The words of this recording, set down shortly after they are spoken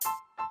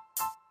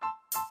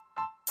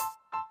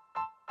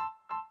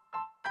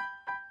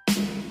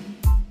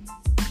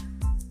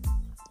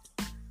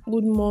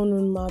Good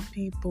morning, my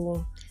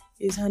people.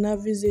 It's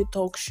Hanavize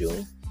Talk Show,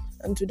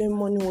 and today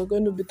morning we're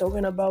going to be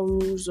talking about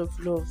rules of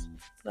love.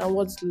 Now,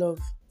 what's love?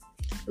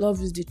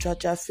 Love is the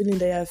cha-cha feeling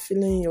that you're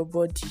feeling in your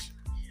body,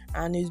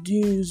 and it's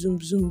doing you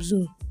zoom, zoom,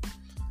 zoom,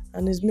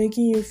 and it's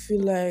making you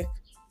feel like,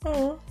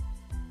 oh,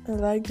 I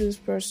like this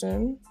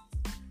person.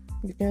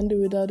 You can't do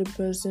without the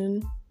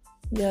person.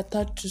 You're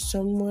attached to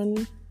someone.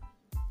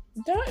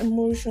 That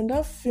emotion,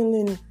 that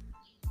feeling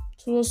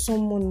towards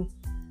someone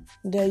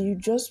that you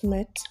just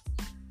met,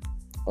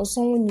 or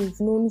someone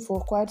you've known for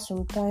quite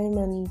some time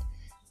and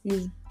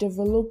you've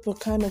developed a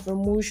kind of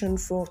emotion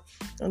for,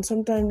 and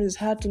sometimes it's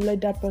hard to let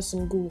that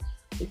person go.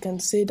 You can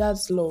say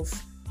that's love.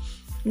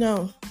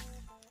 Now,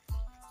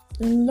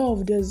 in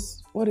love,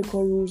 there's what they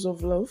call rules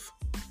of love.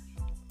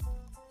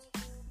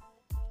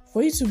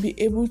 For you to be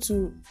able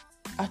to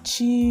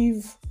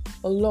achieve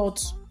a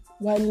lot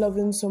while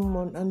loving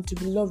someone and to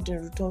be loved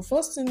in return,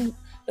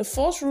 the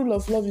first rule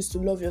of love is to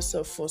love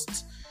yourself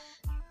first.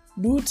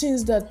 Do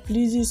things that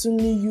pleases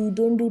only you.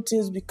 Don't do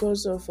things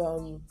because of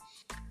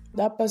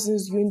that person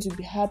is going to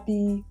be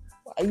happy.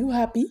 Are you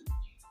happy?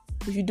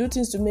 If you do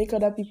things to make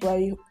other people are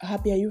you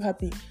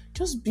happy?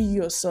 Just be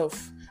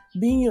yourself.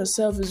 Being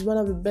yourself is one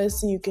of the best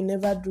things you can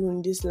ever do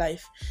in this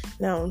life.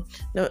 Now,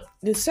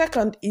 the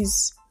second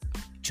is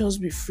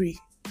just be free.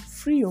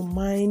 Free your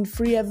mind,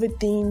 free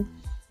everything.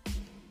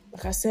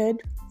 Like I said,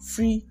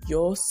 free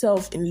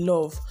yourself in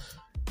love.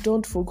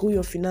 Don't forgo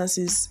your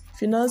finances.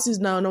 Finances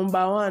now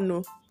number one.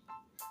 No.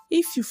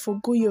 If you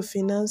forgo your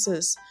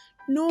finances,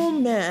 no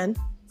man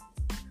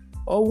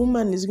or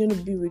woman is going to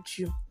be with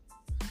you.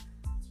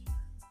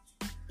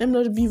 Let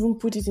me not even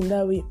put it in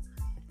that way.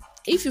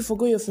 If you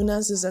forgo your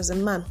finances as a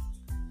man,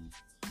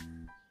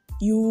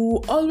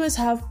 you always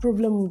have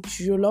problem with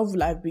your love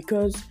life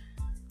because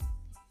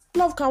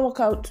love can't work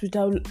out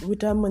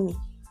without money.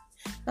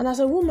 And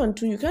as a woman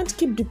too, you can't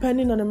keep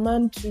depending on a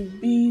man to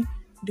be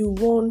the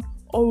one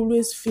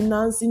always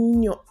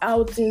financing your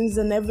outings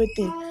and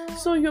everything.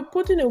 So you're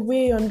putting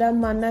away on that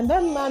man, and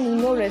that man will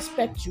not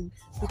respect you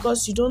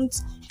because you don't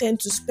tend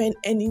to spend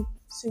any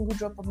single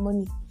drop of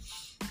money.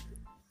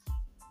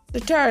 The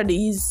third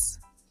is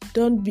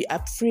don't be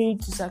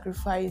afraid to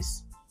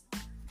sacrifice.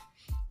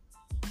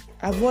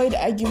 Avoid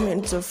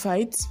arguments or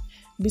fights.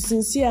 Be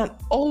sincere and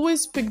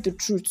always speak the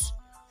truth.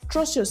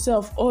 Trust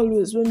yourself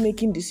always when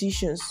making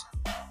decisions.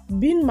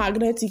 Being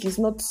magnetic is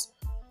not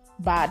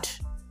bad,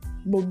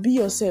 but be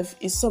yourself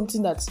is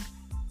something that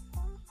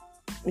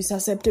is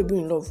acceptable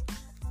in love.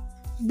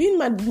 Being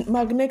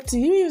magnetic,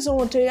 even if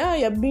someone tell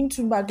you, you're being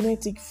too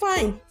magnetic,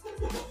 fine.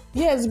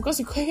 Yes, because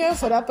you care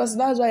for that person,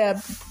 that's why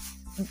you're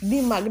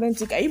being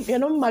magnetic. You're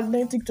not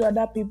magnetic to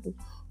other people,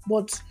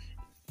 but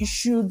you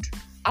should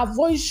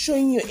avoid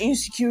showing your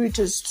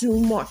insecurities too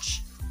much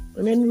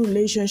in any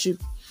relationship.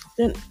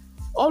 Then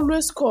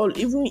always call,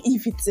 even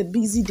if it's a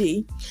busy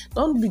day.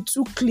 Don't be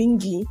too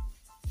clingy.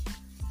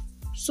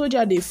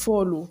 Soldier they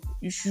follow.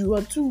 If you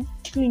are too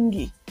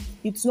clingy,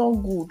 it's not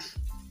good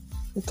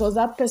because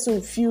that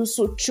person feels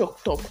so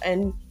choked up,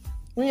 and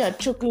when you're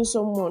choking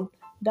someone,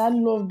 that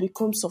love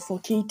becomes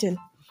suffocating.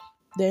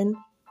 Then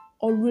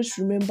always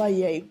remember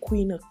you're a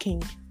queen or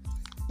king.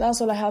 That's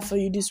all I have for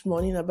you this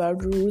morning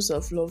about rules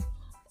of love.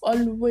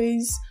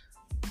 Always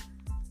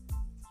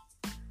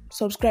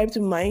subscribe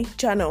to my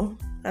channel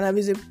and have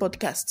a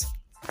podcast.